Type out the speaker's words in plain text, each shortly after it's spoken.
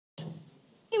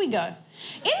we go.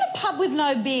 In the pub with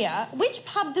no beer, which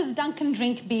pub does Duncan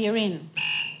drink beer in?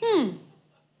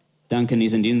 Duncan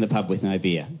isn't in the pub with no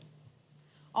beer.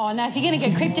 Oh, no, if you're going to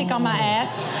get cryptic on my ass...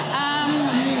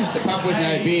 The pub with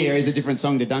no beer is a different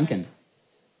song to Duncan.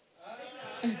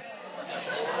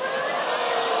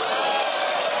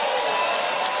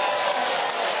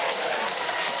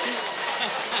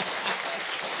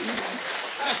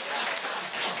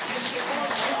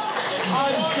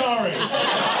 I'm sorry.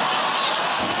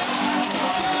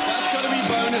 That's got to be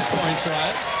bonus points,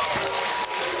 right?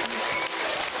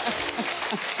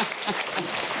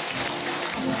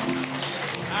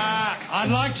 I'd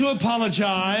like to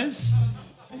apologise.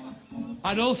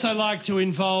 I'd also like to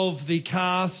involve the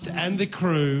cast and the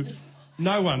crew.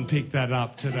 No one picked that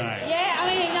up today. Yeah, I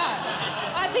mean, no.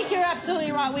 I think you're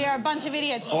absolutely right. We are a bunch of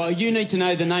idiots. Oh, you need to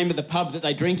know the name of the pub that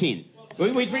they drink in.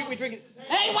 We drink it.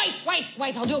 Hey,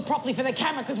 wait. I'll do it properly for the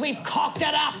camera because we've cocked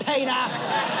it up, Peter.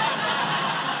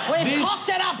 We've cocked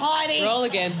it up, Heidi. Roll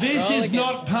again. This is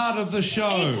not part of the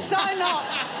show. It's so not.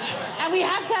 And we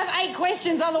have to have 8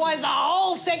 questions, otherwise the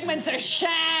whole segment's a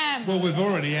sham. Well, we've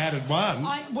already added one.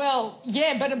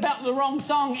 Yeah, but about the wrong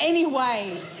song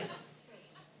anyway.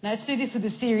 Now, let's do this with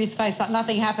a serious face, like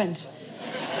nothing happened.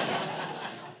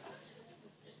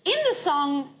 In the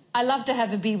song I Love to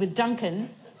Have a Beer with Duncan,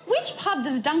 which pub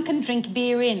does Duncan drink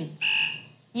beer in?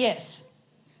 Yes.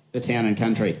 The Town and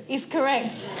Country. Is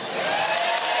correct.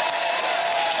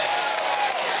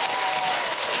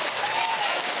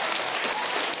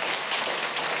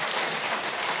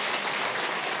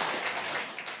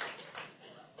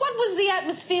 What was the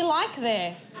atmosphere like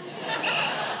there?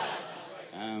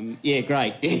 Yeah,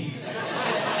 great.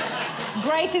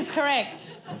 Great is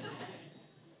correct.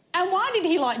 And why did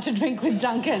he like to drink with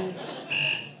Duncan?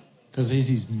 Because he's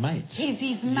his mate. He's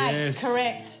his mate, Yes.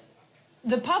 correct.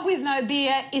 The pub with no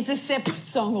beer is a separate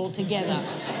song altogether.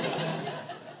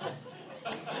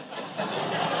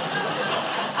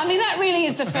 I mean, that really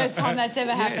is the first time that's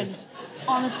ever happened.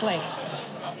 Honestly.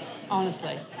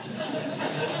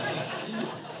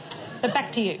 But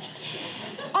back to you.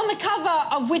 On the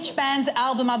cover of which band's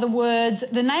album are the words,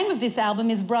 the name of this album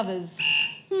is Brothers?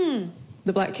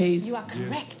 The Black Keys. You are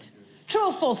correct. Yes. True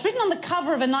or false? Written on the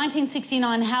cover of a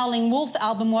 1969 Howling Wolf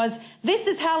album was, this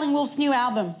is Howling Wolf's new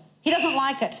album. He doesn't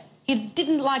like it. He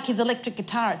didn't like his electric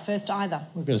guitar at first either.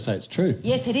 We've got to say it's true.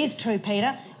 Yes, it is true,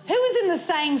 Peter. Who was in the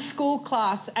same school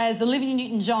class as Olivia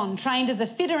Newton-John, trained as a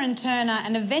fitter and turner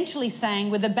and eventually sang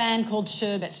with a band called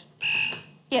Sherbet?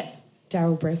 Yes.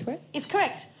 Daryl Braithwaite. Is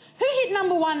correct. Who hit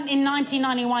 #1 in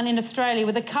 1991 in Australia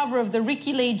with a cover of the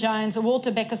Ricky Lee Jones Walter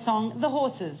Becker song, The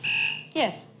Horses?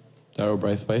 Yes. Daryl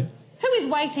Braithwaite. Who is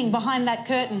waiting behind that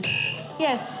curtain?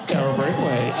 Yes. Daryl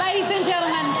Braithwaite. Ladies and gentlemen,